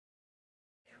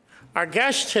Our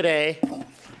guest today,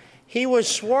 he was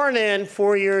sworn in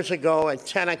 4 years ago at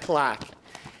 10 o'clock,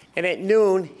 and at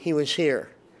noon he was here,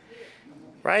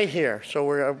 right here. So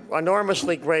we're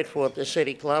enormously grateful at the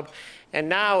City Club. And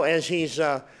now, as he's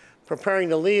preparing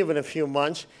to leave in a few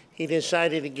months, he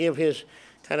decided to give his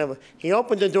he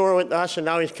opened the door with us, and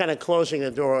now he's kind of closing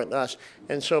the door with us.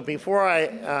 And so before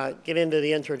I get into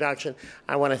the introduction,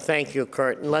 I want to thank you,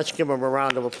 Kurt, and let's give him a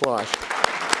round of applause.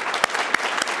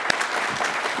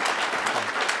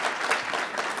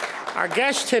 Our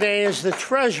guest today is the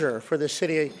treasurer for the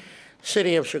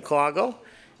city of Chicago.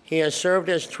 He has served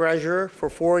as treasurer for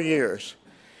 4 years.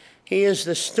 He is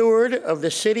the steward of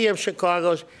the city of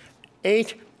Chicago's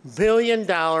 $8 billion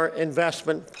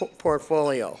investment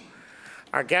portfolio.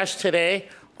 Our guest today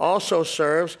also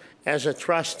serves as a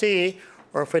trustee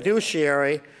or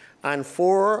fiduciary on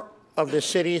 4 of the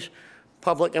city's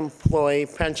public employee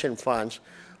pension funds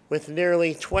with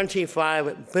nearly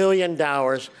 $25 billion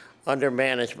under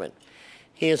management.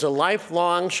 He is a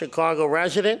lifelong Chicago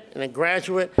resident and a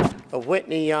graduate of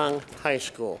Whitney Young High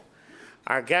School.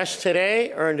 Our guest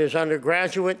today earned his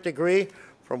undergraduate degree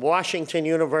from Washington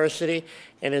University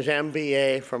and his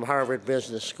MBA from Harvard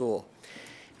Business School.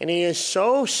 And he is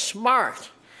so smart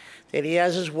that he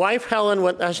has his wife, Helen,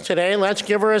 with us today. Let's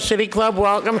give her a City Club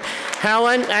welcome.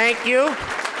 Helen, thank you.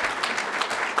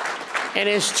 And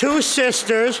his 2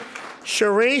 sisters,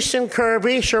 Sharice and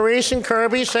Kirby. Sharice and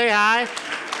Kirby, say hi.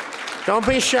 Don't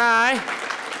be shy.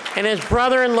 And his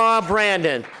brother-in-law,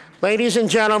 Brandon. Ladies and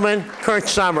gentlemen, Kurt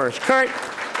Summers. Kurt.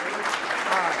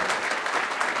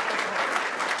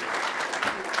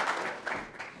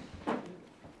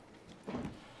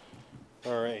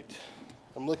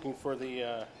 I'm looking for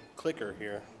the clicker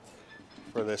here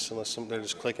for this, unless they're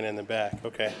just clicking in the back.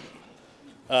 Okay.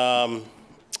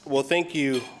 Well, thank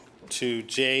you to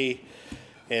Jay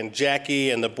and Jackie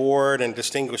and the board and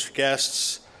distinguished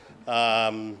guests.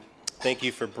 Thank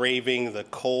you for braving the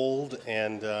cold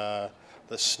and the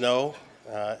snow.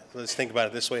 Let's think about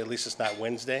it this way, at least it's not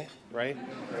Wednesday, right?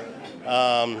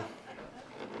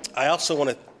 I also want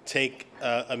to take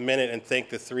a minute and thank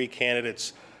the 3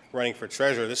 candidates running for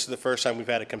treasurer. This is the first time we've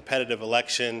had a competitive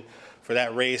election for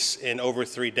that race in over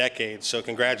 3 decades. So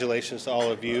congratulations to all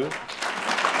of you. We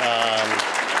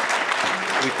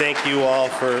thank you all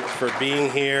for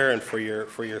being here and for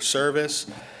your service.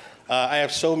 I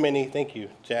have so many, thank you,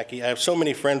 Jackie. I have so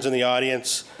many friends in the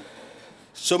audience,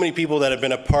 so many people that have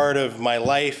been a part of my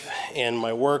life and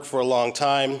my work for a long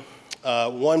time.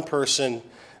 One person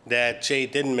that Jay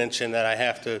didn't mention that I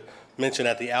have to mention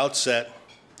at the outset,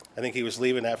 I think he was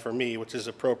leaving that for me, which is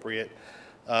appropriate,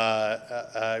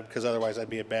 because otherwise I'd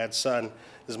be a bad son.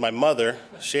 This is my mother,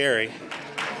 Sherry,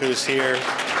 who's here.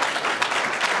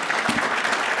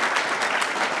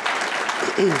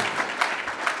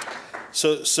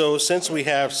 So since we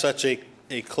have such a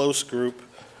close group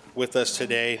with us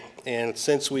today, and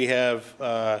since we have,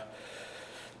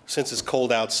 since it's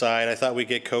cold outside, I thought we'd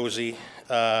get cozy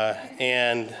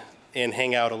and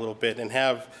hang out a little bit and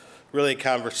have really a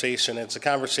conversation. It's a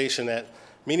conversation that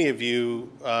many of you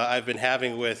I've been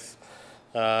having with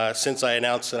since I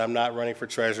announced that I'm not running for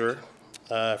treasurer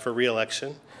for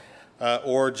re-election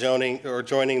or joining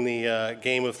the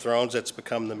Game of Thrones that's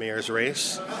become the mayor's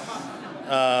race.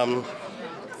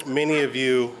 Many of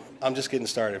you, I'm just getting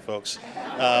started, folks.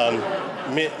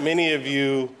 Many of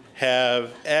you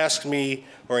have asked me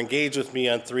or engaged with me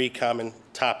on 3 common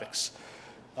topics.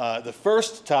 The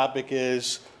first topic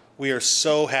is, we are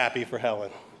so happy for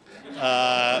Helen.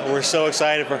 We're so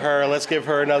excited for her. Let's give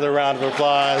her another round of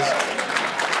applause.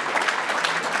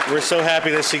 We're so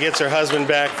happy that she gets her husband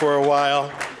back for a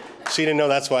while. She didn't know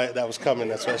that's why that was coming.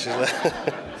 That's why she's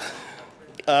left.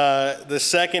 The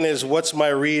second is, what's my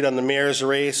read on the mayor's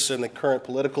race and the current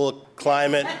political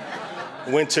climate?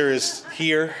 Winter is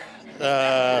here.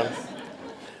 And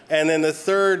then the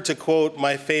third, to quote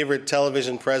my favorite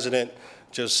television president,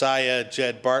 Josiah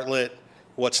Jed Bartlett,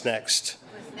 what's next?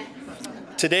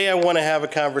 Today I want to have a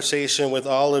conversation with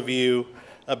all of you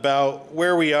about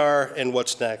where we are and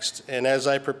what's next. And as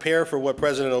I prepare for what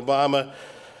President Obama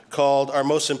called our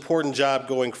most important job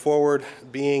going forward,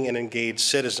 being an engaged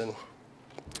citizen.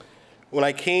 When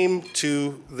I came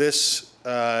to this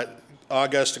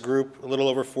august group a little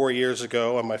over 4 years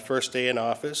ago on my first day in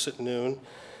office at noon,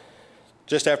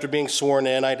 just after being sworn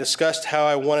in, I discussed how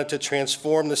I wanted to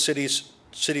transform the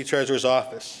city treasurer's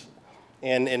office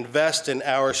and invest in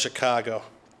our Chicago.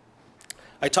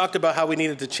 I talked about how we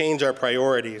needed to change our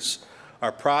priorities,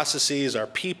 our processes, our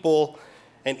people,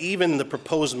 and even the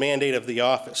proposed mandate of the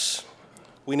office.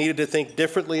 We needed to think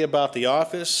differently about the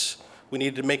office. We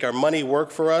needed to make our money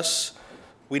work for us,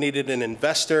 We needed an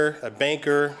investor, a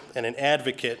banker, and an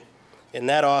advocate in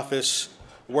that office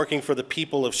working for the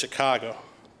people of Chicago.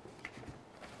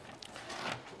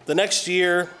 The next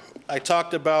year, I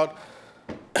talked about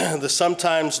the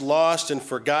sometimes lost and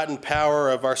forgotten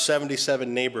power of our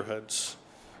 77 neighborhoods,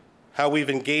 how we've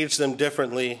engaged them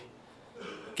differently,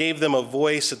 gave them a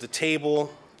voice at the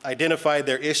table, identified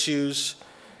their issues,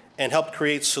 and helped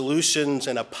create solutions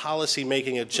and a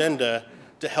policy-making agenda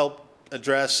to help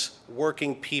address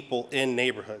working people in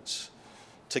neighborhoods.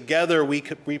 Together, we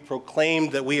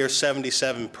proclaimed that we are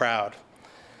 77 proud,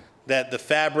 that the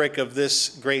fabric of this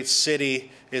great city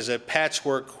is a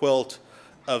patchwork quilt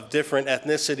of different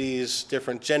ethnicities,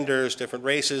 different genders, different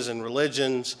races and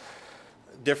religions,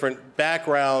 different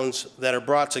backgrounds that are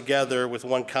brought together with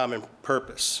one common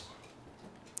purpose.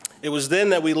 It was then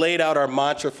that we laid out our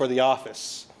mantra for the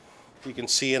office. You can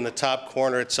see in the top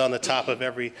corner, it's on the top of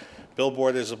every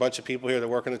billboard. There's a bunch of people here that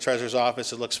work in the treasurer's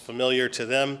office. It looks familiar to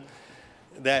them.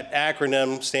 That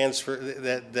acronym stands for,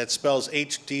 that spells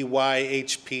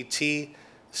HDYHPT,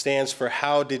 stands for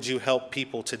How Did You Help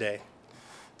People Today?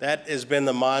 That has been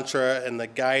the mantra and the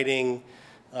guiding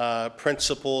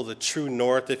principle, the true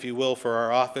north, if you will, for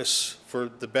our office for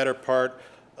the better part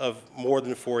of more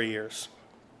than 4 years.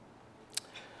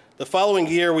 The following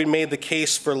year, we made the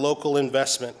case for local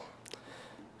investment,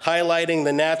 highlighting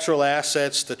the natural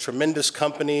assets, the tremendous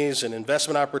companies and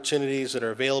investment opportunities that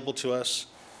are available to us,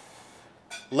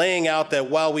 laying out that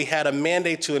while we had a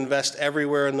mandate to invest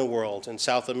everywhere in the world, in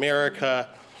South America,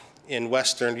 in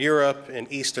Western Europe,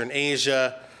 in Eastern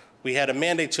Asia, we had a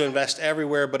mandate to invest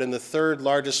everywhere but in the third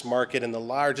largest market and the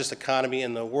largest economy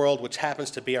in the world, which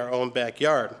happens to be our own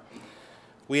backyard.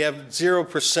 We have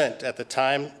 0% at the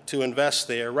time to invest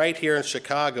there, right here in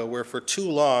Chicago, where for too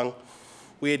long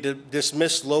we had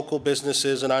dismissed local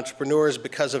businesses and entrepreneurs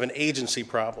because of an agency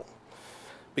problem,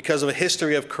 because of a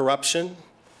history of corruption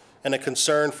and a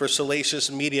concern for salacious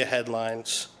media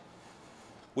headlines.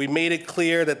 We made it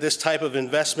clear that this type of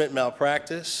investment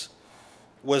malpractice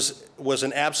was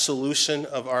an absolution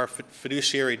of our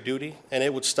fiduciary duty, and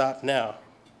it would stop now.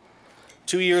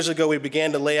 2 years ago, we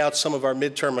began to lay out some of our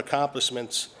midterm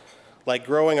accomplishments, like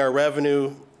growing our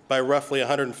revenue by roughly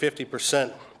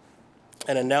 150%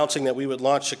 and announcing that we would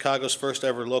launch Chicago's first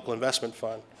ever local investment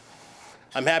fund.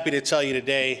 I'm happy to tell you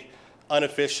today,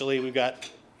 unofficially, we've got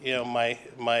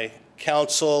my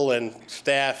council and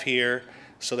staff here,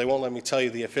 so they won't let me tell you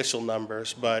the official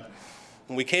numbers, but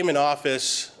when we came in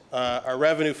office, our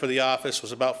revenue for the office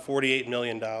was about $48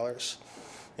 million.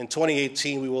 In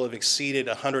 2018, we will have exceeded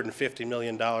 $150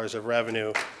 million of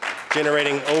revenue,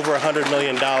 generating over $100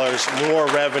 million more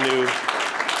revenue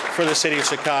for the city of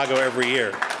Chicago every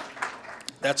year.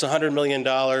 That's $100 million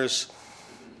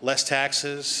less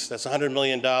taxes. That's $100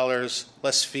 million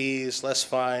less fees, less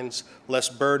fines, less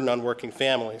burden on working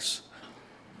families.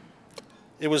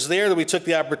 It was there that we took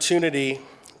the opportunity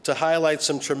to highlight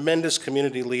some tremendous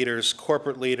community leaders,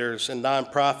 corporate leaders, and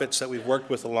nonprofits that we've worked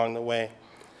with along the way,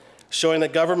 showing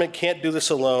that government can't do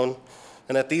this alone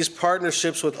and that these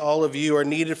partnerships with all of you are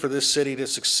needed for this city to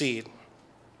succeed.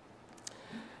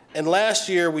 And last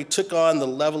year, we took on the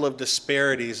level of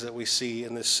disparities that we see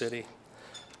in this city,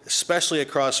 especially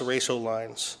across racial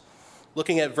lines,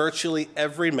 looking at virtually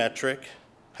every metric: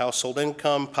 household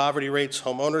income, poverty rates,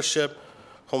 home ownership,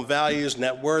 home values,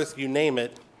 net worth, you name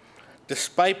it.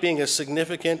 Despite being a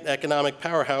significant economic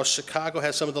powerhouse, Chicago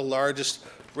has some of the largest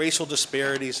racial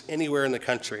disparities anywhere in the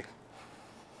country.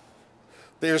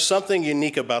 There's something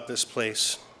unique about this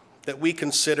place that we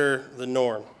consider the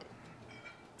norm,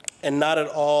 and not at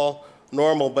all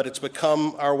normal, but it's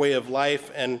become our way of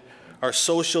life and our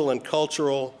social and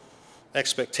cultural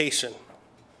expectation.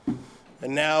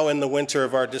 And now, in the winter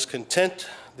of our discontent,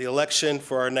 the election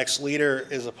for our next leader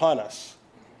is upon us.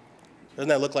 Doesn't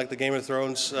that look like the Game of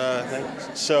Thrones thing?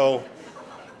 So,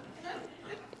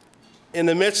 in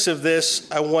the midst of this,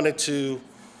 I wanted to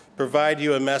provide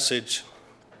you a message,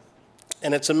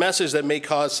 and it's a message that may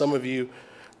cause some of you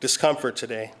discomfort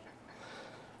today.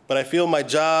 But I feel my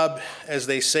job, as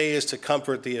they say, is to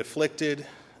comfort the afflicted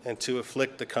and to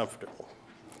afflict the comfortable.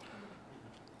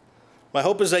 My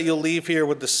hope is that you'll leave here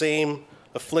with the same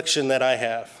affliction that I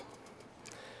have,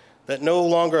 that no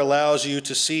longer allows you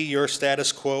to see your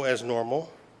status quo as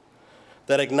normal,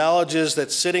 that acknowledges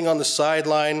that sitting on the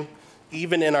sideline,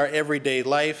 even in our everyday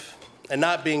life, and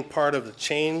not being part of the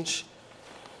change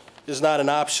is not an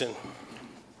option.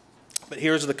 But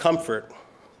here's the comfort.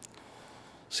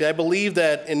 See, I believe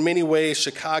that in many ways,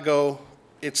 Chicago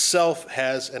itself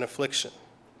has an affliction.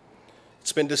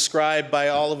 It's been described by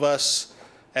all of us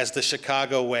as the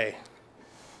Chicago way.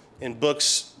 In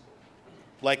books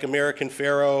like American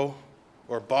Pharaoh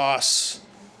or boss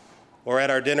or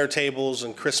at our dinner tables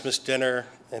and Christmas dinner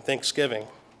and Thanksgiving.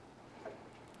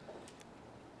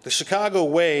 The Chicago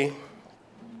way,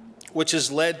 which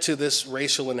has led to this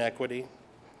racial inequity,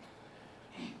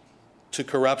 to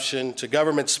corruption, to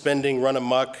government spending run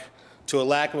amok, to a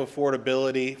lack of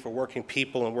affordability for working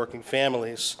people and working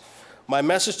families. My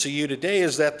message to you today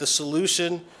is that the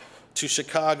solution to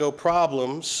Chicago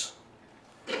problems,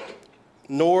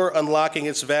 nor unlocking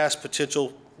its vast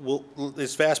potential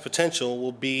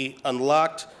will be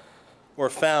unlocked or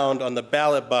found on the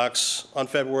ballot box on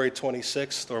February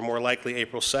 26th, or more likely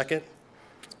April 2nd.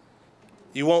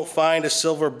 You won't find a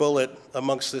silver bullet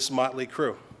amongst this motley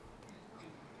crew.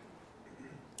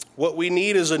 What we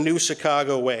need is a new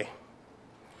Chicago way.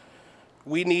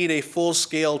 We need a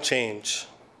full-scale change.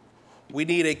 We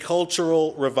need a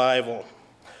cultural revival.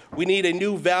 We need a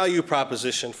new value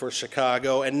proposition for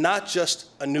Chicago, and not just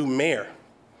a new mayor.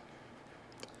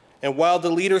 And while the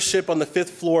leadership on the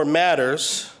fifth floor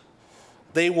matters,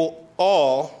 they will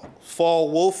all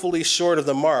fall woefully short of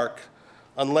the mark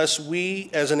unless we,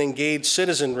 as an engaged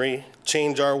citizenry,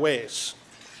 change our ways.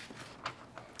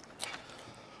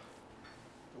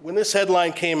 When this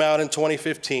headline came out in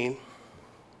 2015,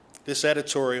 this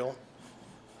editorial,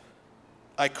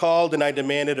 I called and I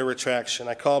demanded a retraction.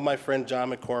 I called my friend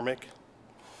John McCormick,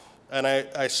 and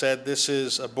I said, this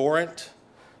is abhorrent,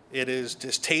 it is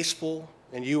distasteful,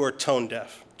 and you are tone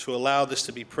deaf to allow this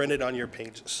to be printed on your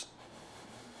pages.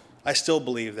 I still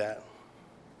believe that.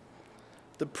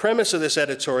 The premise of this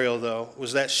editorial, though,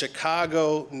 was that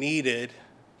Chicago needed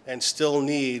and still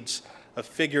needs a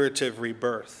figurative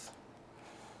rebirth.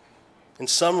 In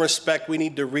some respect, we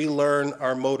need to relearn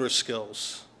our motor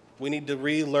skills. We need to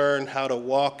relearn how to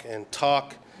walk and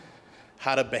talk,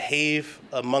 how to behave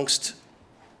amongst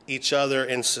each other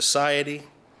in society,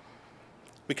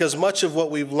 because much of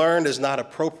what we've learned is not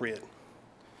appropriate.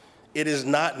 It is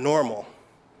not normal.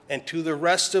 And to the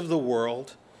rest of the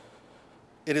world,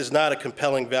 it is not a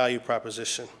compelling value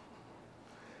proposition.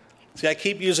 See, I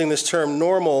keep using this term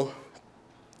normal,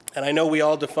 and I know we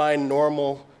all define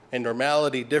normal and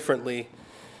normality differently.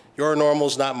 Your normal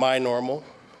is not my normal.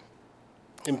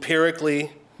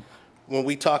 Empirically, when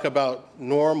we talk about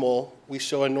normal, we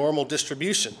show a normal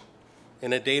distribution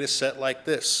in a data set like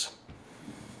this.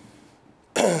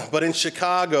 But in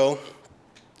Chicago,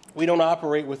 we don't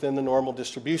operate within the normal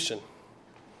distribution.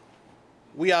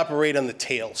 We operate on the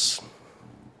tails.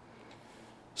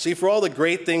 See, for all the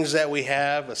great things that we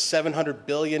have, a $700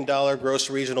 billion gross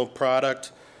regional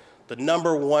product, the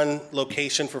 #1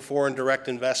 location for foreign direct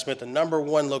investment, the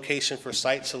 #1 location for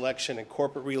site selection and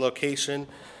corporate relocation,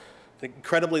 the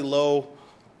incredibly low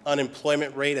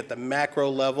unemployment rate at the macro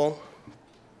level,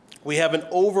 we have an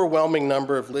overwhelming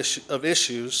number of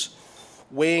issues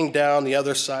weighing down the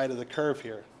other side of the curve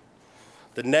here,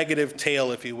 the negative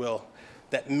tail, if you will,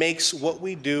 that makes what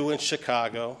we do in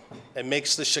Chicago and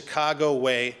makes the Chicago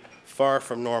way far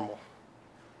from normal.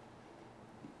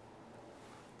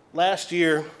 Last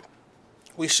year,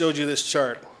 we showed you this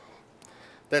chart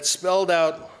that spelled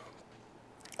out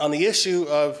on the issue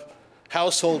of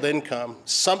household income,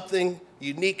 something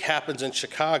unique happens in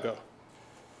Chicago.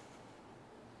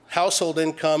 Household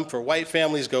income for white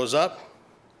families goes up.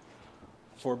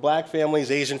 For black families,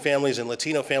 Asian families, and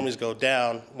Latino families go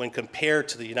down when compared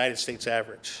to the United States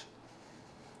average.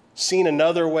 Seen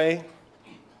another way,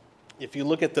 if you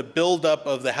look at the buildup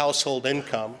of the household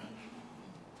income,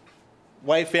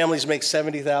 white families make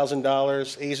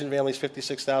 $70,000, Asian families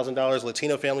 $56,000,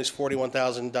 Latino families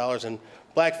 $41,000, and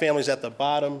black families at the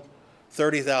bottom,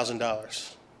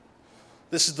 $30,000.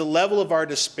 This is the level of our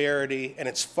disparity, and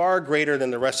it's far greater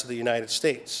than the rest of the United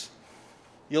States.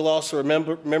 You'll also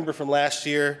remember from last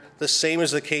year, the same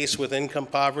is the case with income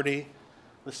poverty,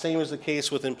 the same is the case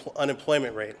with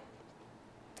unemployment rate.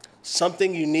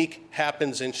 Something unique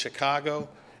happens in Chicago,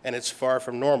 and it's far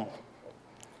from normal.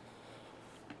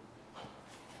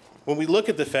 When we look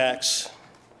at the facts,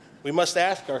 we must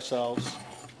ask ourselves,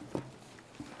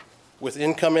 with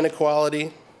income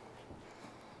inequality,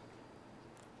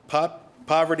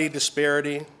 poverty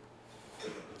disparity,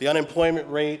 the unemployment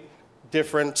rate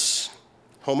difference,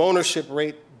 home ownership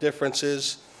rate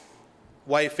differences,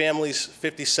 white families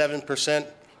 57%,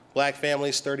 black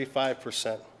families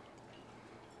 35%.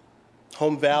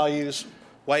 Home values,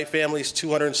 white families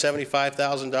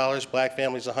 $275,000, black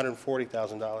families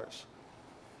 $140,000.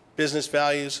 Business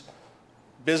values,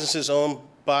 businesses owned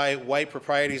by white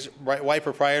proprietors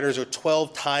are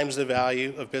 12 times the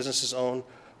value of businesses owned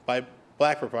by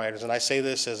black proprietors. And I say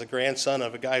this as a grandson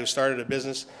of a guy who started a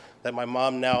business that my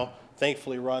mom now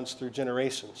thankfully runs through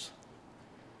generations.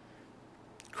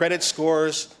 Credit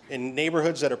scores in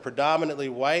neighborhoods that are predominantly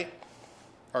white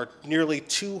are nearly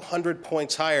 200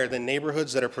 points higher than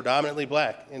neighborhoods that are predominantly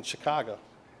black in Chicago.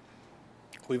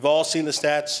 We've all seen the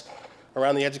stats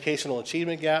around the educational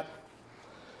achievement gap,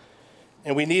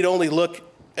 and we need only look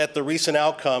at the recent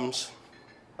outcomes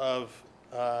of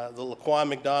the Laquan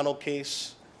McDonald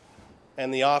case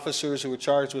and the officers who were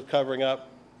charged with covering up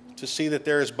to see that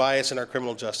there is bias in our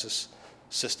criminal justice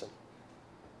system.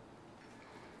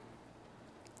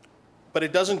 But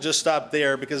it doesn't just stop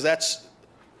there, because that's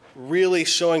really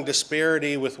showing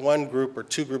disparity with one group or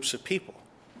two groups of people.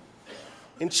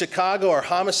 In Chicago, our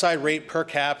homicide rate per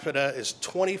capita is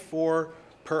 24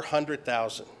 per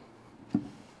 100,000.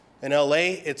 In LA,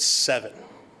 it's 7.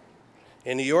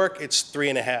 In New York, it's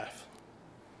 3.5.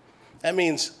 That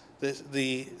means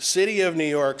the city of New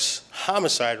York's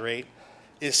homicide rate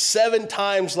is 7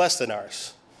 times less than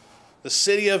ours. The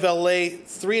city of LA,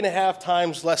 3.5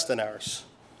 times less than ours.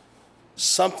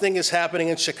 Something is happening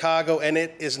in Chicago, and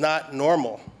it is not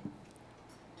normal.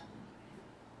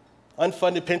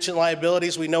 Unfunded pension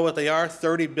liabilities, we know what they are,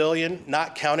 $30 billion,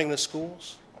 not counting the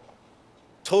schools.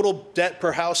 Total debt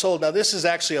per household, now this is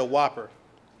actually a whopper.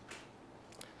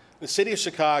 In the city of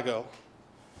Chicago,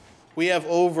 we have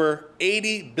over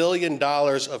 $80 billion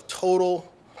of total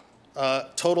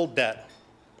debt.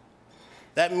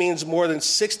 That means more than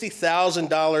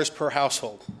 $60,000 per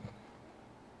household.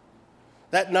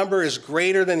 That number is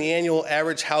greater than the annual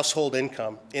average household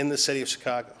income in the city of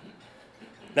Chicago.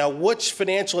 Now, which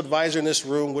financial advisor in this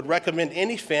room would recommend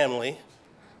any family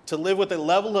to live with a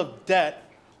level of debt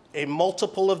a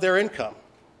multiple of their income?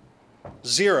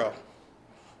 0.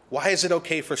 Why is it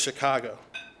okay for Chicago?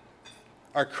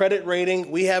 Our credit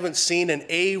rating, we haven't seen an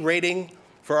A rating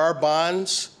for our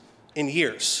bonds in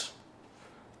years.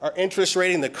 Our interest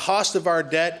rating, the cost of our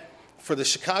debt for the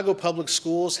Chicago Public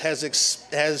Schools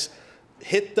has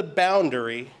hit the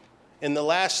boundary in the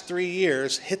last 3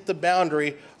 years, hit the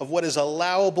boundary of what is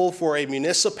allowable for a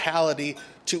municipality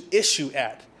to issue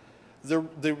at.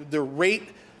 The rate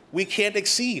we can't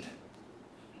exceed.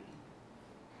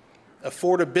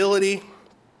 Affordability,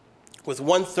 with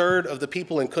 1/3 of the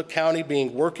people in Cook County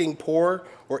being working poor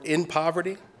or in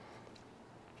poverty.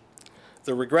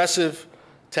 The regressive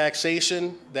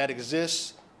taxation that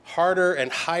exists, harder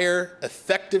and higher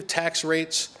effective tax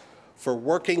rates for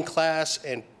working class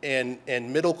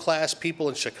and middle class people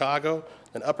in Chicago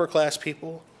than upper class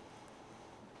people.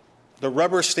 The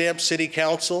rubber stamp city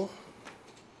council,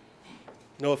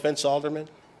 no offense, aldermen.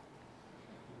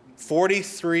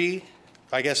 43,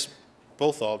 I guess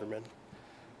both aldermen,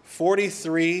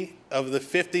 43 of the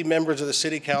 50 members of the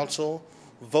city council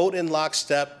vote in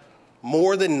lockstep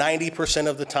more than 90%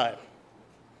 of the time.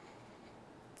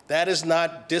 That is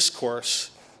not discourse.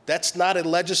 That's not a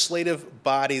legislative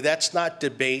body. That's not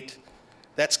debate.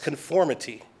 That's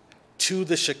conformity to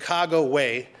the Chicago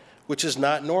way, which is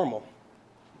not normal.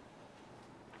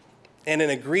 And an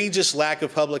egregious lack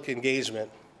of public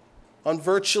engagement on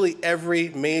virtually every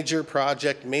major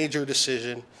project, major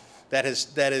decision that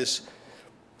has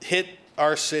hit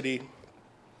our city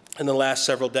in the last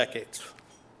several decades.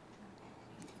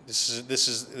 This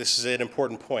is an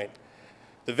important point.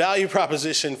 The value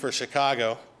proposition for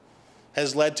Chicago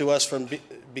has led to us from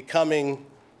becoming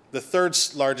the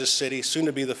 3rd largest city, soon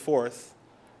to be the 4th,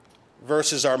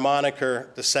 versus our moniker,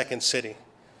 the 2nd city.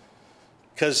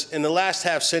 Because in the last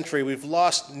half century, we've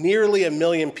lost nearly 1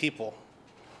 million people.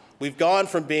 We've gone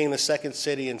from being the 2nd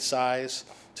city in size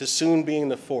to soon being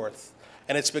the 4th.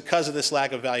 And it's because of this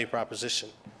lack of value proposition.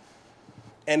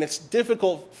 And it's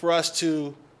difficult for us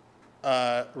to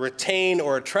retain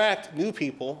or attract new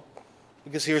people,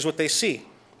 because here's what they see.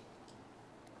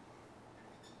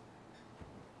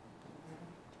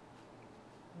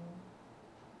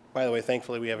 By the way,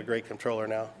 thankfully, we have a great controller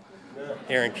now,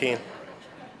 Aaron Keene.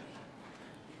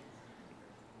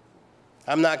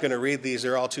 I'm not going to read these.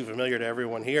 They're all too familiar to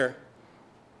everyone here.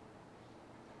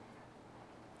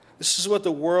 This is what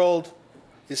the world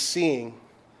is seeing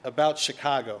about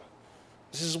Chicago.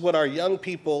 This is what our young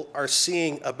people are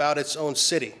seeing about its own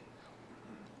city.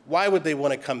 Why would they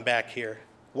want to come back here?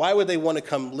 Why would they want to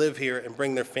come live here and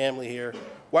bring their family here?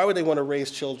 Why would they want to raise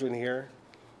children here?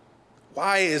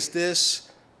 Why is this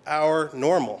our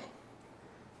normal?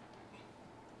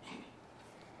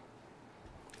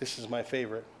 This is my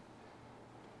favorite.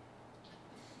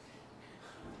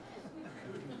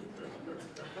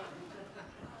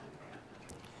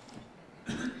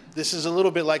 This is a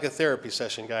little bit like a therapy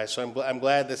session, guys, so I'm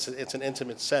glad that it's an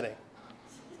intimate setting.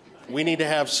 We need to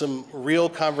have some real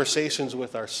conversations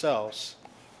with ourselves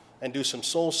and do some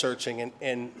soul searching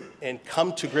and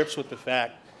come to grips with the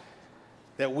fact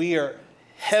that we are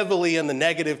heavily in the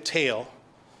negative tail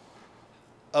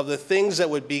of the things that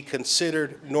would be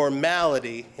considered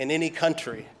normality in any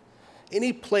country,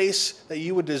 any place that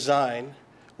you would design,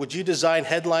 would you design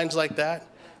headlines like that?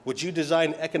 Would you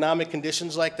design economic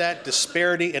conditions like that?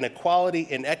 Disparity, inequality,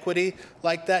 inequity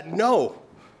like that? No,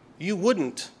 you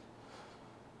wouldn't.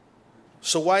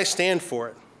 So why stand for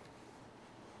it?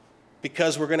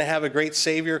 Because we're going to have a great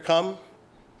savior come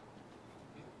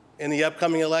in the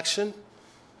upcoming election?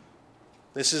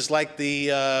 This is like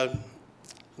the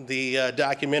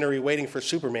documentary Waiting for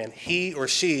Superman. He or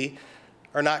she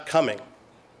are not coming.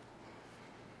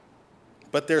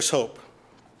 But there's hope.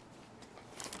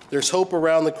 There's hope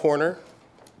around the corner.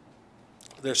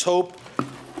 There's hope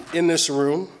in this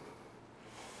room.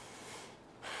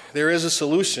 There is a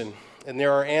solution, and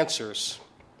there are answers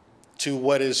to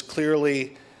what is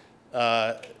clearly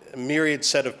a myriad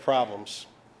set of problems.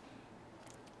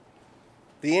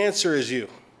 The answer is you.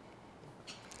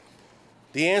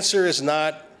 The answer is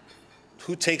not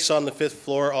who takes on the fifth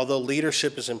floor, although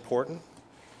leadership is important.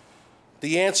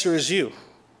 The answer is you.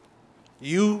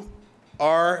 You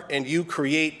are and you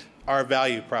create our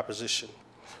value proposition.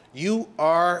 You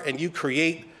are and you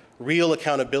create real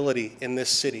accountability in this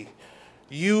city.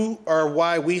 You are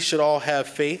why we should all have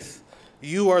faith.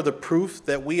 You are the proof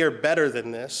that we are better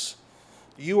than this.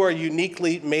 You are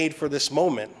uniquely made for this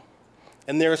moment.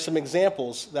 And there are some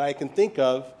examples that I can think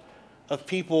of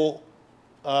people,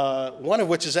 one of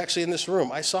which is actually in this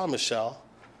room. I saw Michelle.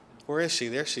 Where is she?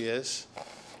 There she is.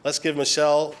 Let's give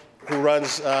Michelle, who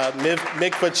runs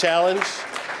MIGFA Challenge,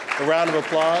 a round of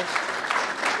applause.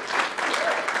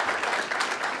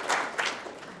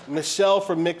 Michelle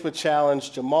from MIGFA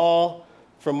Challenge, Jamal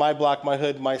from My Block, My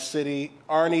Hood, My City,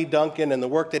 Arnie Duncan, and the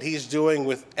work that he's doing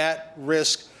with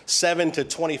at-risk 17 to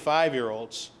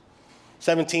 25-year-olds,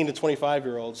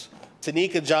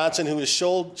 Tanika Johnson, who has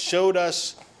showed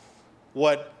us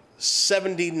what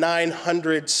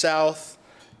 7,900 South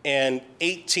and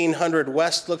 1,800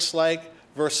 West looks like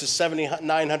versus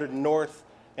 7,900 North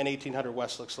and 1,800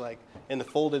 West looks like in the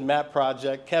Folded Map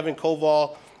Project. Kevin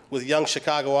Koval with Young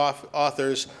Chicago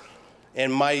Authors,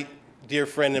 and my dear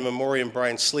friend in memoriam,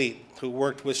 Brian Sleet, who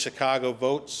worked with Chicago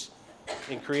Votes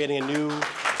in creating a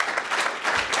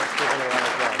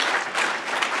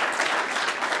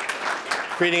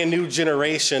new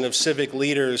generation of civic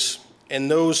leaders and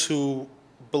those who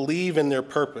believe in their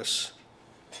purpose.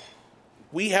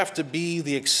 We have to be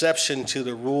the exception to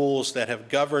the rules that have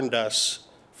governed us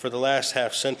for the last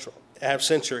half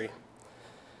century.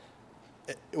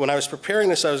 When I was preparing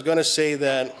this, I was going to say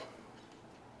that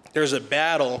there's a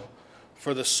battle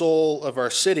for the soul of our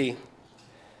city,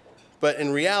 but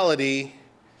in reality,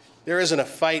 there isn't a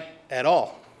fight at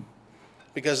all,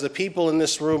 because the people in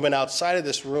this room and outside of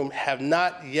this room have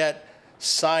not yet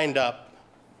signed up,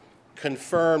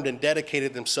 confirmed, and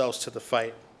dedicated themselves to the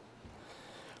fight.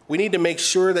 We need to make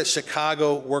sure that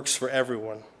Chicago works for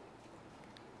everyone,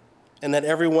 and that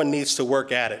everyone needs to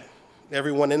work at it,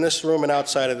 everyone in this room and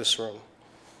outside of this room.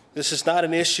 This is not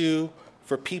an issue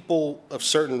for people of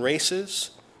certain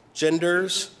races,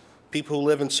 genders, people who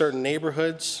live in certain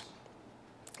neighborhoods.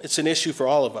 It's an issue for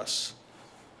all of us.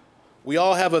 We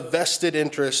all have a vested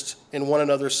interest in one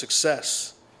another's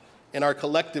success, in our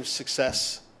collective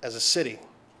success as a city.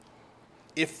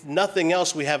 If nothing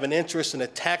else, we have an interest in a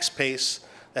tax base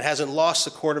that hasn't lost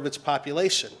a quarter of its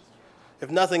population. If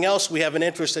nothing else, we have an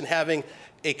interest in having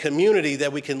a community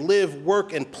that we can live,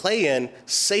 work, and play in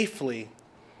safely,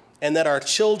 and that our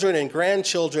children and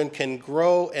grandchildren can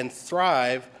grow and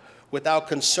thrive without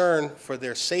concern for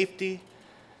their safety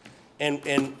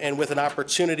and with an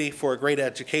opportunity for a great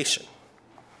education.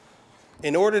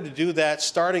 In order to do that,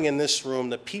 starting in this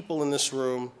room, the people in this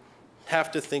room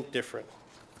have to think different.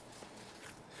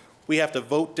 We have to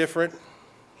vote different.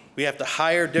 We have to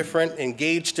hire different,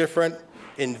 engage different,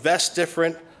 invest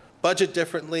different, budget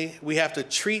differently. We have to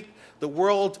treat the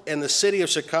world and the city of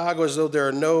Chicago as though there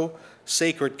are no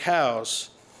sacred cows.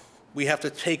 We have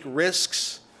to take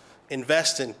risks,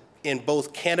 invest in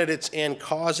both candidates and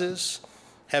causes,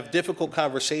 have difficult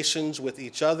conversations with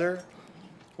each other,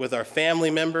 with our family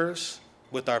members,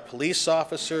 with our police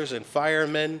officers and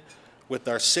firemen, with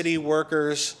our city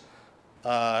workers,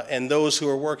 and those who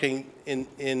are working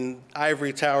in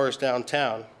ivory towers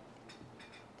downtown.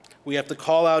 We have to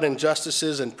call out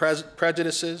injustices and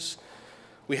prejudices.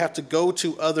 We have to go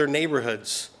to other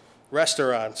neighborhoods,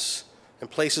 restaurants,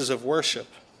 and places of worship.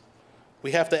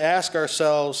 We have to ask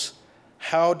ourselves,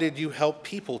 how did you help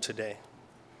people today?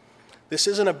 This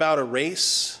isn't about a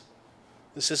race.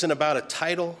 This isn't about a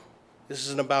title. This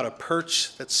isn't about a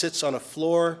perch that sits on a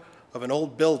floor of an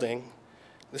old building.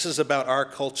 This is about our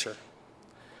culture.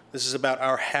 This is about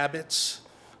our habits,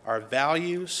 our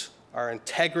values, our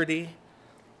integrity,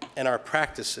 and our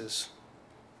practices.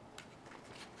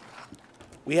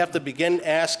 We have to begin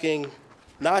asking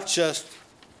not just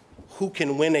who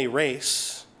can win a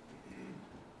race,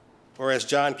 or as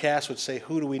John Cass would say,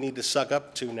 who do we need to suck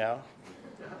up to now?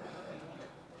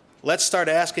 Let's start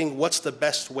asking, what's the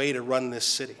best way to run this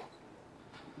city?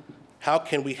 How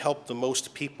can we help the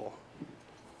most people?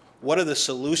 What are the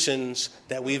solutions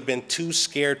that we've been too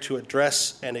scared to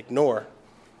address and ignore?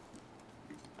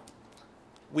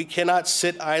 We cannot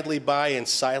sit idly by in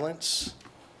silence.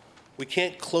 We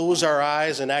can't close our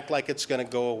eyes and act like it's going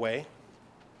to go away.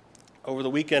 Over the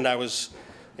weekend, I was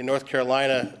in North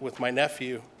Carolina with my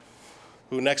nephew,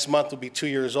 who next month will be 2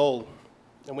 years old.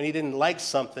 And when he didn't like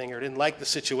something or didn't like the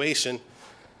situation,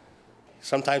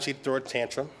 sometimes he'd throw a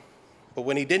tantrum. But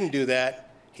when he didn't do that,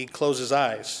 he'd close his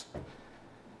eyes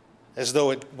as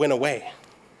though it went away.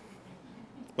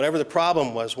 Whatever the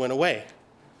problem was went away.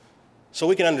 So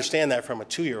we can understand that from a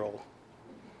 2-year-old,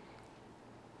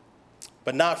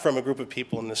 but not from a group of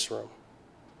people in this room.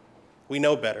 We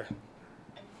know better.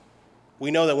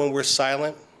 We know that when we're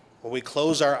silent, when we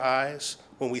close our eyes,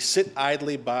 when we sit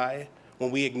idly by, when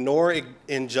we ignore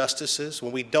injustices,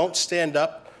 when we don't stand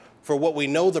up for what we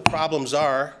know the problems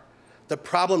are, the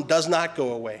problem does not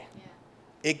go away.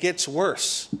 Yeah. It gets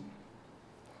worse.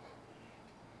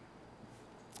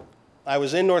 I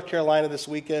was in North Carolina this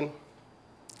weekend,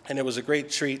 and it was a great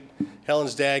treat.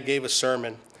 Helen's dad gave a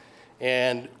sermon,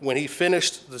 and when he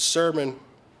finished the sermon,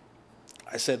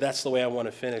 I said, that's the way I want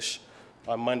to finish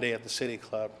on Monday at the City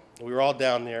Club. We were all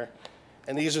down there,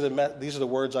 and these are the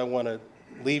words I want to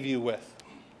leave you with.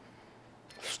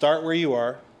 Start where you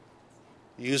are,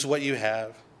 use what you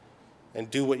have, and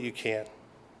do what you can.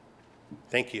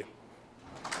 Thank you.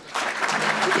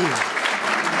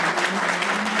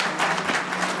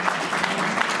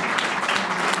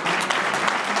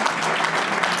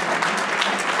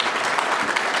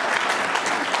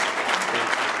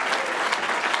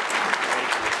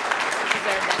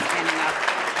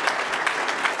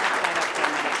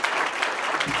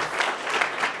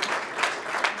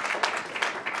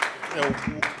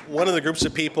 One of the groups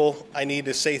of people I need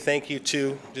to say thank you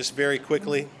to, just very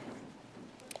quickly.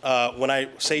 When I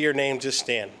say your name, just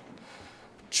stand.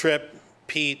 Tripp,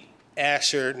 Pete,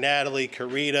 Asher, Natalie,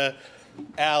 Karita,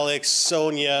 Alex,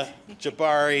 Sonia,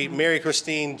 Jabari, Mary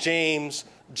Christine, James,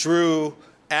 Drew,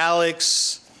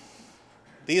 Alex.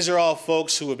 These are all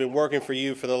folks who have been working for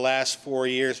you for the last 4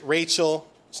 years. Rachel,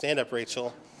 stand up,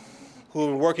 Rachel, who have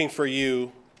been working for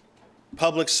you.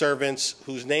 Public servants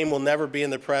whose name will never be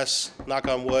in the press, knock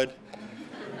on wood,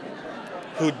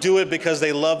 who do it because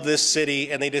they love this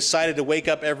city and they decided to wake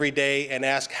up every day and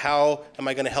ask, how am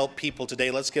I going to help people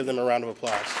today? Let's give them a round of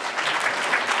applause.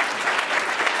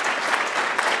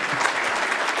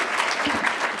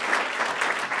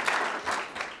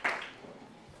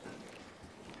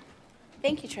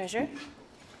 Thank you, Treasurer.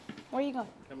 Where are you going?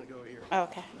 I'm going to go over here. Oh,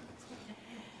 okay.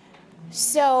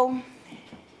 So,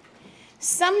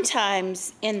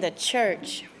 sometimes in the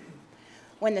church,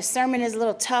 when the sermon is a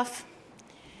little tough,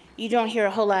 you don't hear a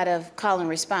whole lot of call and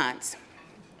response.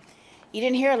 You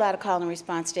didn't hear a lot of call and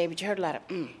response today, but you heard a lot of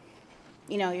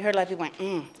You know, you heard a lot of people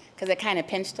went because it kind of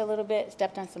pinched a little bit,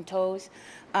 stepped on some toes,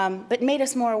 but made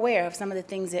us more aware of some of the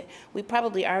things that we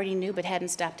probably already knew but hadn't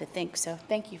stopped to think. So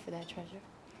thank you for that, Treasurer.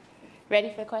 Ready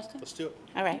for the question? Let's do it.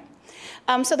 All right.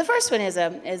 So the first one is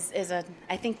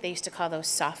I think they used to call those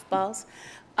softballs.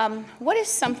 What is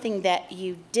something that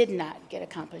you did not get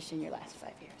accomplished in your last 5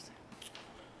 years?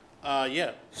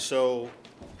 Yeah, so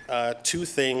 2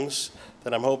 things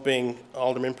that I'm hoping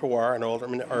Alderman Pawar and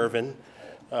Alderman Irvin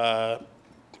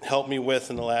help me with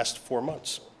in the last 4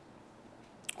 months,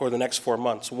 or the next 4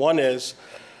 months. One is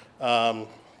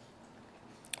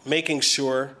making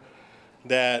sure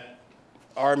that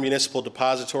our municipal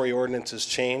depository ordinance is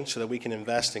changed so that we can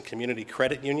invest in community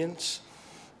credit unions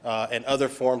and other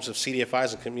forms of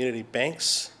CDFIs and community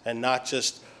banks, and not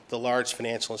just the large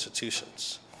financial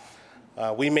institutions.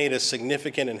 We made a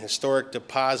significant and historic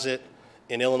deposit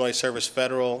in Illinois Service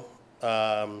Federal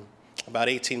about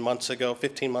 15 months ago,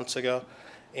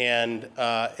 and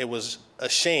it was a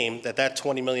shame that that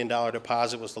 $20 million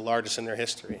deposit was the largest in their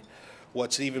history.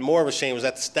 What's even more of a shame is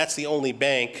that's the only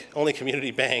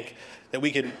community bank that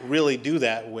we could really do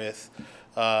that with.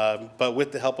 But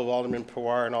with the help of Alderman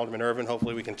Pawar and Alderman Irvin,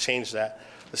 hopefully we can change that.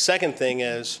 The second thing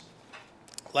is,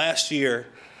 last year,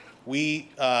 we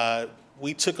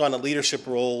took on a leadership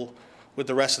role with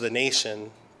the rest of the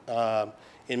nation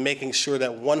in making sure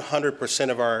that 100%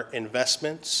 of our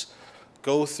investments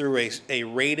go through a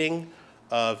rating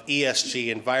of ESG,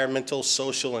 environmental,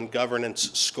 social, and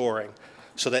governance scoring,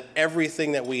 so that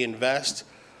everything that we invest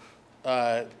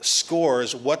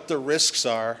scores what the risks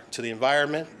are to the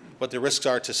environment, what the risks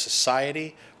are to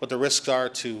society, what the risks are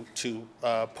to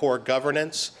poor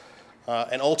governance,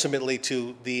 and ultimately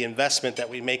to the investment that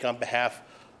we make on behalf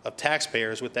of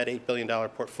taxpayers with that $8 billion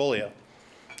portfolio.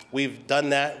 We've done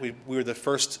that. We were the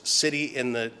first city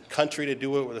in the country to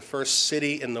do it. We're the first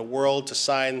city in the world to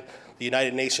sign the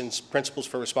United Nations Principles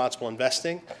for Responsible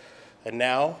Investing. And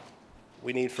now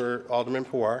we need for Alderman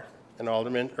Pawar and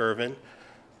Alderman Irvin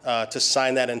to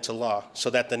sign that into law so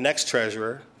that the next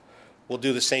treasurer will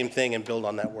do the same thing and build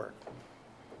on that work.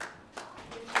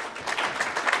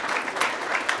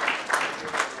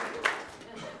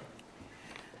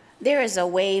 There is a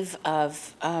wave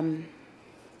of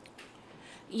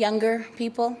younger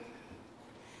people.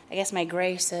 I guess my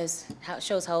gray shows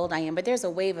how old I am, but there's a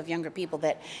wave of younger people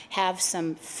that have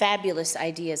some fabulous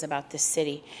ideas about this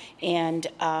city. And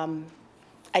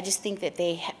I just think that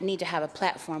they need to have a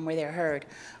platform where they're heard.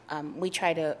 We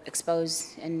try to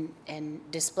expose and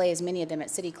display as many of them at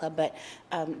City Club, but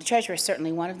the treasurer is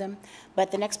certainly one of them.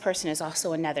 But the next person is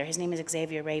also another. His name is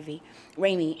Xavier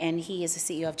Ramey, and he is the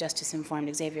CEO of Justice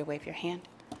Informed. Xavier, wave your hand.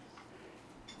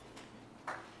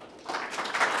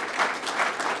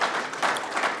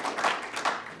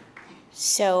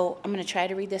 So I'm going to try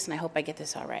to read this, and I hope I get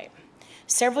this all right.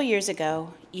 Several years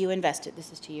ago, you invested,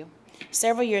 this is to you.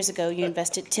 Several years ago, you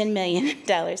invested $10 million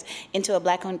into a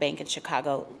black-owned bank in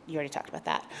Chicago. You already talked about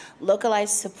that.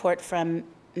 Localized support from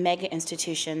mega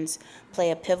institutions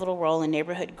play a pivotal role in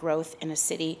neighborhood growth in a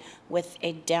city with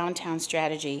a downtown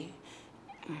strategy.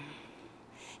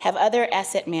 Have other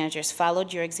asset managers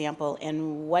followed your example,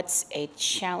 and what's a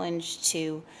challenge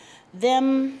to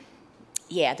them?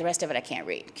 Yeah, the rest of it I can't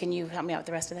read. Can you help me out with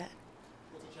the rest of that?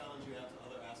 What's a challenge you have to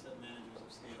other asset managers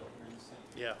of scale here in the city?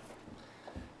 Yeah.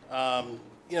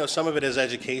 You know, some of it is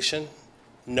education,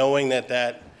 knowing that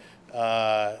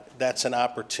that's an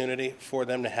opportunity for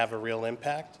them to have a real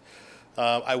impact.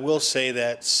 I will say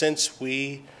that since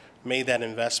we made that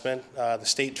investment, the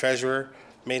state treasurer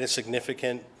made a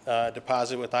significant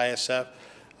deposit with ISF,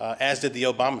 as did the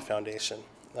Obama Foundation.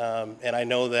 And I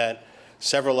know that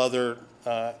several other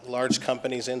large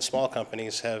companies and small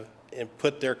companies have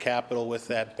put their capital with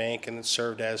that bank, and it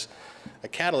served as a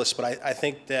catalyst. But I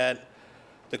think that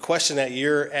the question that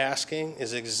you're asking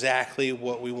is exactly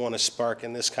what we want to spark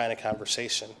in this kind of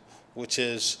conversation, which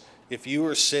is if you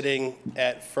are sitting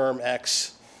at firm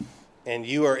X and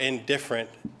you are indifferent,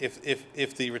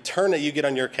 if the return that you get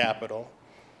on your capital,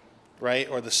 right,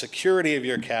 or the security of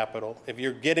your capital, if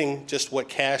you're getting just what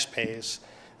cash pays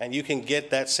and you can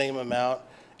get that same amount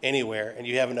anywhere, and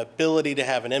you have an ability to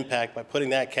have an impact by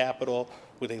putting that capital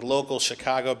with a local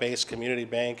Chicago-based community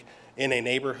bank in a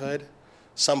neighborhood,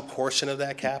 some portion of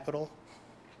that capital,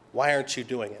 why aren't you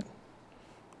doing it?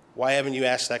 Why haven't you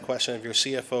asked that question of your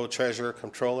CFO, treasurer,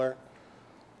 controller?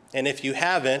 And if you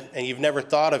haven't, and you've never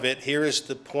thought of it, here is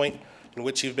the point in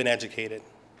which you've been educated.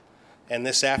 And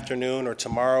this afternoon or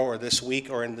tomorrow or this week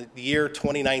or in the year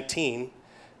 2019,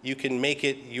 you can make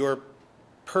it your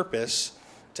purpose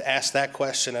to ask that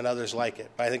question and others like it.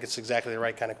 But I think it's exactly the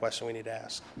right kind of question we need to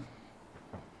ask.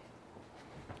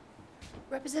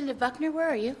 Representative Buckner, where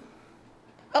are you?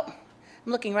 Oh,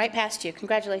 I'm looking right past you.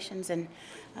 Congratulations and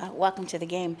welcome to the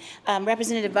game.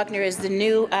 Representative Buckner is the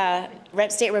new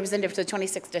state representative for the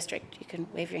 26th district. You can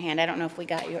wave your hand. I don't know if we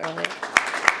got you earlier.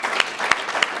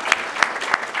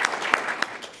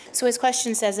 So his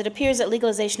question says, it appears that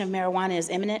legalization of marijuana is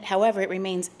imminent. However, it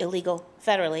remains illegal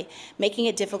federally, making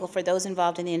it difficult for those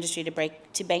involved in the industry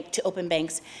to open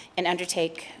banks and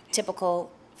undertake typical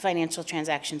financial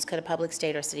transactions. Could a public,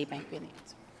 state, or city bank be the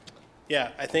answer?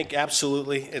 Yeah, I think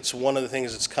absolutely. It's one of the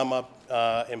things that's come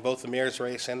up in both the mayor's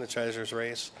race and the treasurer's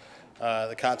race.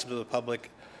 The concept of the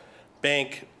public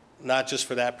bank, not just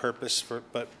for that purpose,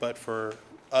 but for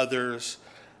others.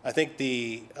 I think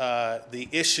the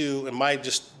issue, in my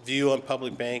just view on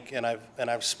public bank, and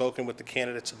I've spoken with the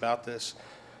candidates about this.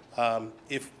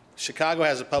 If Chicago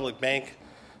has a public bank,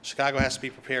 Chicago has to be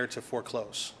prepared to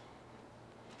foreclose.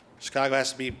 Chicago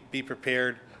has to be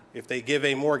prepared if they give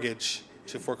a mortgage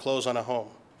to foreclose on a home,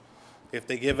 if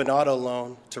they give an auto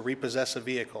loan to repossess a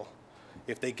vehicle,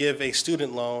 if they give a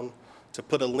student loan to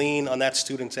put a lien on that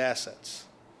student's assets.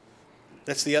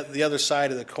 That's the other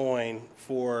side of the coin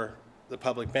for the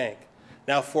public bank.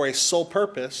 Now, for a sole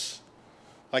purpose,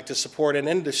 like to support an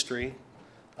industry,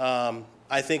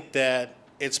 I think that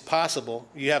it's possible.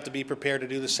 You have to be prepared to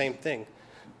do the same thing.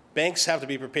 Banks have to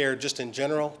be prepared just in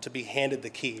general to be handed the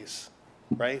keys,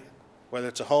 right? Whether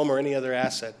it's a home or any other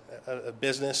asset, a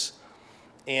business.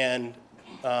 And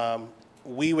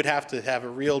we would have to have a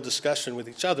real discussion with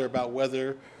each other about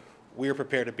whether we're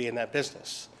prepared to be in that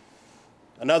business.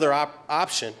 Another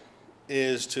option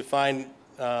is to find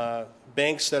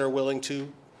banks that are willing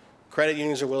to, credit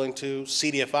unions are willing to,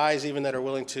 CDFIs even that are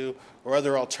willing to, or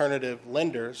other alternative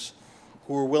lenders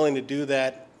who are willing to do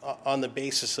that on the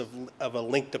basis of a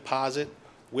linked deposit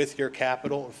with your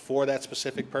capital for that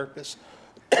specific purpose.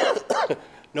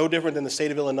 No different than the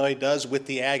state of Illinois does with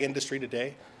the ag industry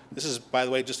today. This is, by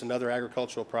the way, just another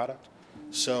agricultural product,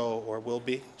 so, or will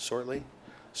be shortly.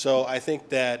 So I think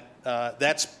that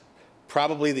that's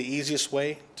probably the easiest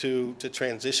way to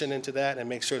transition into that and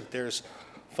make sure that there's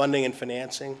funding and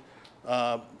financing.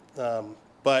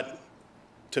 But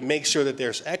to make sure that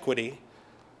there's equity,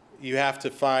 you have to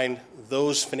find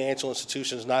those financial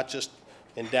institutions, not just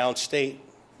in downstate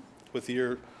with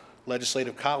your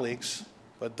legislative colleagues,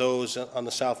 but those on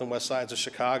the south and west sides of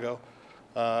Chicago,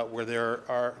 where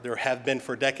there have been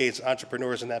for decades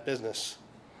entrepreneurs in that business.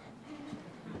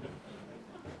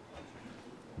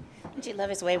 Don't you love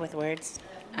his way with words?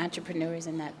 Entrepreneurs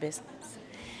in that business.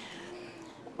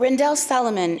 Rendell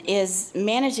Solomon is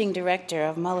managing director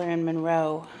of Muller and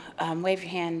Monroe. Wave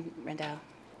your hand, Rendell.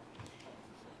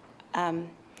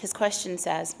 His question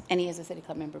says, and he is a City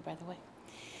Club member, by the way.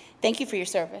 Thank you for your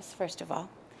service, first of all.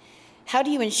 How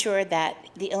do you ensure that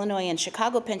the Illinois and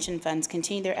Chicago pension funds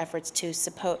continue their efforts to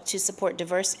support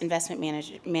diverse investment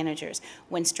managers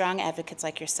when strong advocates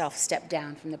like yourself step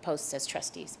down from the posts as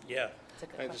trustees? Yeah.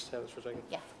 Can I just have this for a second?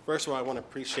 Yeah. First of all, I want to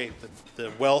appreciate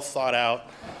the well thought out,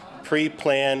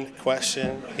 pre-planned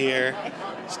question here.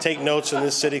 Let's take notes from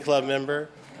this City Club member.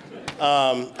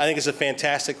 I think it's a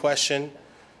fantastic question.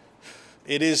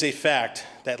 It is a fact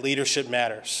that leadership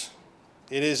matters.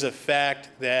 It is a fact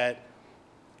that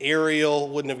Ariel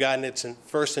wouldn't have gotten its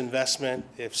first investment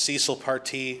if Cecil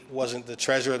Partee wasn't the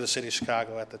treasurer of the city of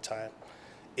Chicago at the time.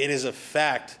 It is a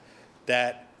fact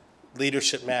that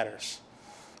leadership matters.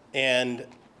 And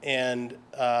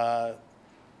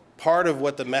part of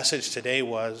what the message today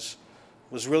was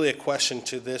really a question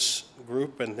to this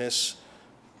group and this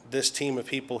team of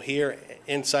people here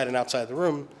inside and outside the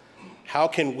room. How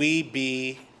can we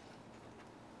be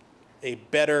a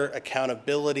better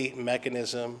accountability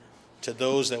mechanism to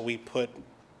those that we put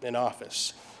in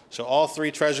office? So all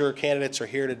three treasurer candidates are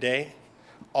here today.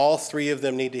 All three of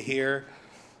them need to hear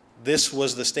this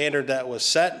was the standard that was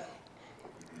set.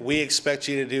 We expect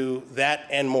you to do that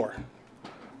and more.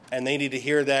 And they need to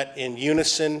hear that in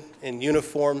unison, in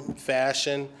uniform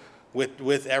fashion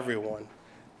with everyone.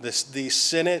 The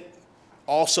Senate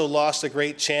also lost a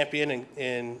great champion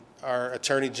in our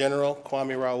Attorney General,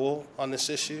 Kwame Raoul, on this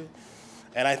issue.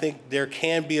 And I think there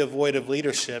can be a void of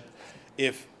leadership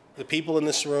if the people in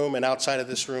this room and outside of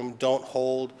this room don't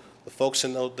hold the folks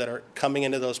in those that are coming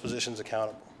into those positions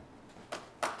accountable.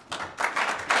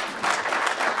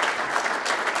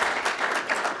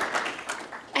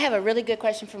 I have a really good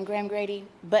question from Graham Grady,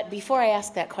 but before I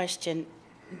ask that question,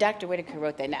 Dr. Whitaker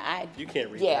wrote that. Now, You can't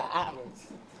read yeah,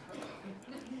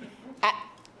 that.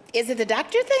 is it the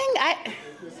doctor thing?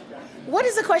 What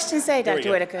does the question say, There we Dr.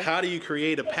 go. Whitaker? How do you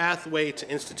create a pathway to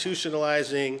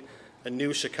institutionalizing a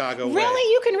new Chicago way?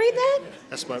 Really? You can read that?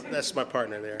 That's my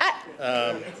partner there.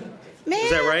 Man.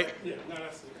 Is that right? Yeah, no,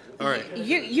 that's, All right.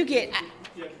 You get,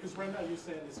 yeah, because right now you're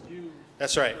saying it's you,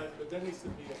 That's right. but that needs to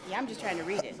be yeah, I'm just trying to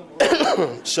read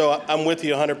it. So I'm with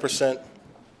you 100%.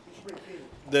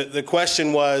 The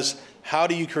question was, how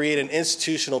do you create an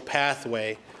institutional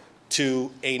pathway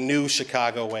to a new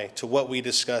Chicago way, to what we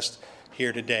discussed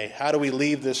here today? How do we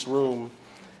leave this room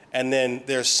and then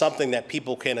there's something that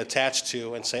people can attach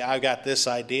to and say, I've got this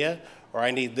idea or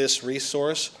I need this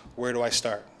resource, where do I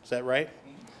start? Is that right?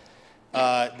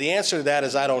 The answer to that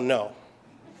is I don't know.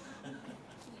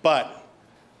 But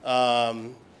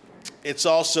it's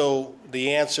also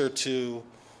the answer to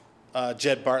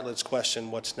Jed Bartlett's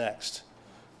question, what's next?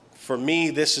 For me,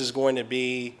 this is going to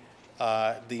be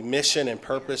the mission and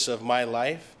purpose of my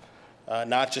life,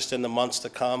 not just in the months to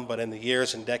come, but in the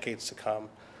years and decades to come,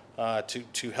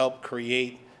 to help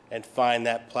create and find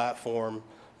that platform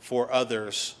for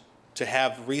others to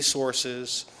have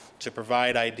resources, to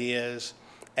provide ideas.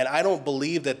 And I don't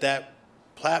believe that that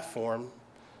platform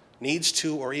needs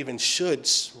to or even should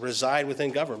reside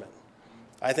within government.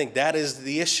 I think that is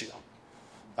the issue.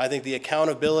 I think the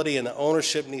accountability and the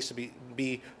ownership needs to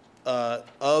be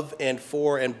of and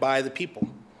for and by the people.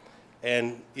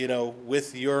 And, you know,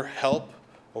 with your help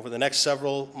over the next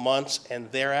several months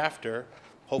and thereafter,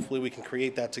 hopefully we can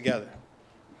create that together.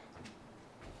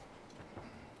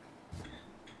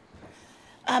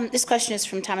 This question is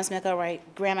from Thomas McElroy.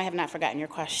 Graham, I have not forgotten your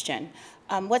question.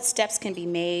 What steps can be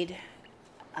made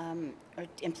or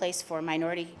in place for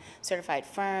minority certified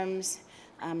firms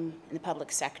in the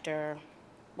public sector?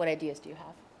 What ideas do you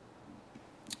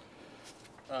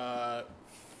have?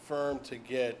 Firm to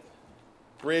get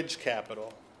bridge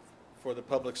capital for the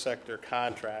public sector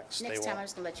contracts they Next time, I'm want.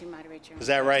 just going to let you moderate your. Is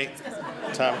that right,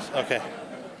 Thomas? Okay. Is that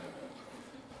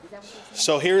what you're saying?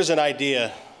 So here's an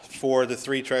idea for the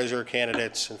 3 treasurer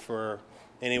candidates and for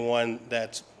anyone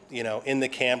that's, in the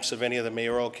camps of any of the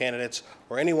mayoral candidates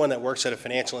or anyone that works at a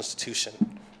financial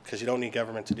institution, because you don't need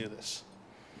government to do this.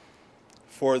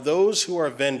 For those who are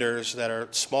vendors that are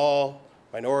small,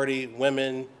 minority,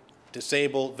 women,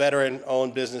 disabled,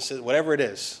 veteran-owned businesses, whatever it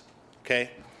is,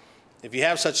 okay? If you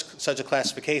have such a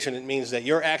classification, it means that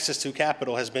your access to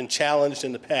capital has been challenged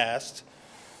in the past,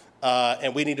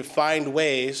 and we need to find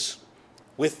ways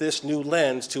with this new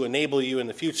lens to enable you in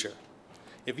the future.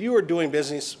 If you are doing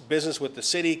business with the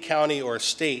city, county, or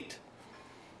state,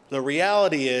 the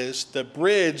reality is the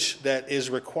bridge that is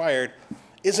required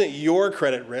isn't your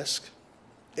credit risk,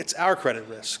 it's our credit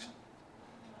risk.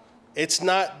 It's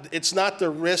not the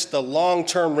risk, the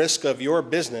long-term risk of your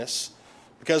business,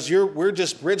 because we're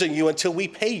just bridging you until we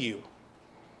pay you,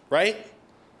 right?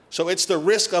 So it's the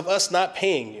risk of us not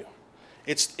paying you.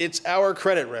 It's our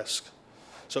credit risk.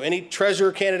 So any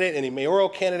treasurer candidate, any mayoral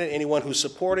candidate, anyone who's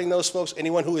supporting those folks,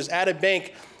 anyone who is at a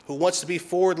bank who wants to be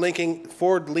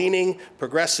forward-leaning,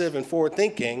 progressive, and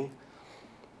forward-thinking,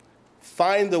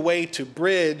 find the way to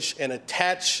bridge and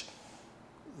attach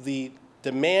the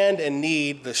demand and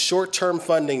need, the short-term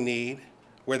funding need,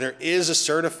 where there is a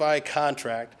certified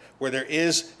contract, where there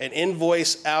is an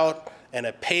invoice out and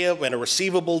a payable and a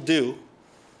receivable due.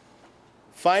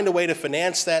 Find a way to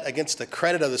finance that against the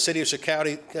credit of the City of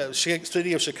Chicago,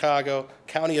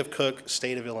 County of Cook,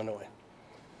 State of Illinois.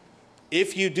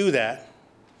 If you do that,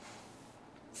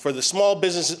 for the small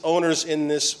business owners in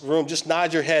this room, just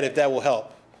nod your head if that will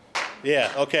help.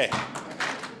 Yeah, okay.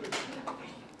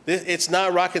 It's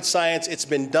not rocket science. It's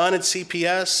been done at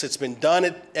CPS. It's been done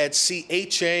at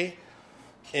CHA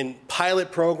in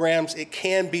pilot programs. It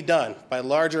can be done by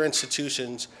larger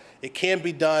institutions. It can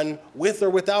be done with or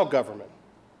without government.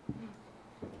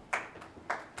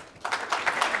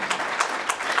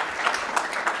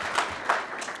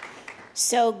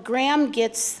 So Graham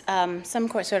gets some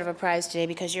sort of a prize today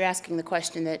because you're asking the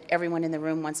question that everyone in the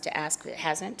room wants to ask that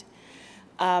hasn't.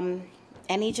 And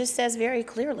he just says very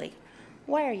clearly,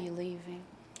 why are you leaving?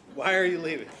 Why are you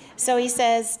leaving? So he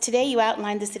says, today you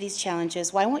outlined the city's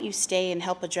challenges. Why won't you stay and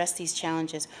help address these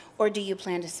challenges? Or do you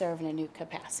plan to serve in a new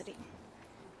capacity?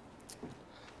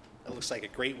 That looks like a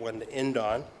great one to end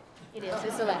on. It is.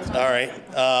 It's the last one. All right.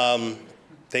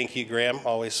 Thank you, Graham,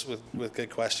 always with good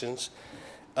questions.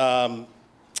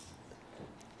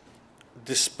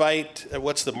 Despite,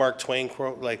 what's the Mark Twain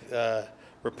quote? Like,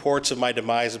 reports of my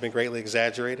demise have been greatly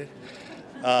exaggerated.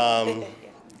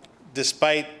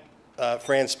 Despite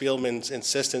Fran Spielman's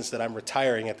insistence that I'm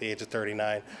retiring at the age of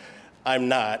 39, I'm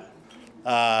not.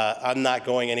 I'm not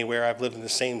going anywhere. I've lived in the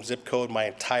same zip code my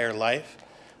entire life.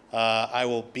 I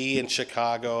will be in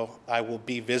Chicago. I will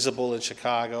be visible in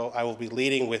Chicago. I will be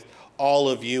leading with all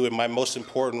of you in my most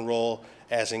important role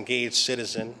as engaged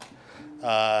citizen.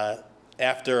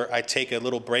 After I take a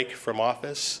little break from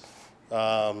office,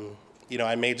 I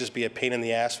may just be a pain in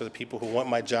the ass for the people who want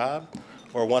my job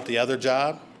or want the other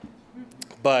job,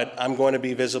 but I'm going to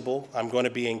be visible. I'm going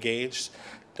to be engaged.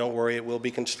 Don't worry, it will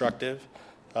be constructive.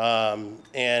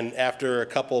 And after a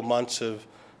couple of months of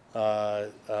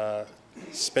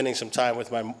spending some time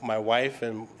with my wife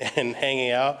and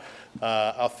hanging out,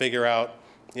 I'll figure out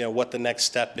what the next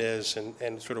step is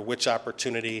and sort of which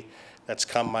opportunity that's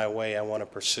come my way I want to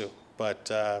pursue. But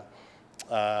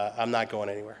I'm not going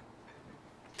anywhere.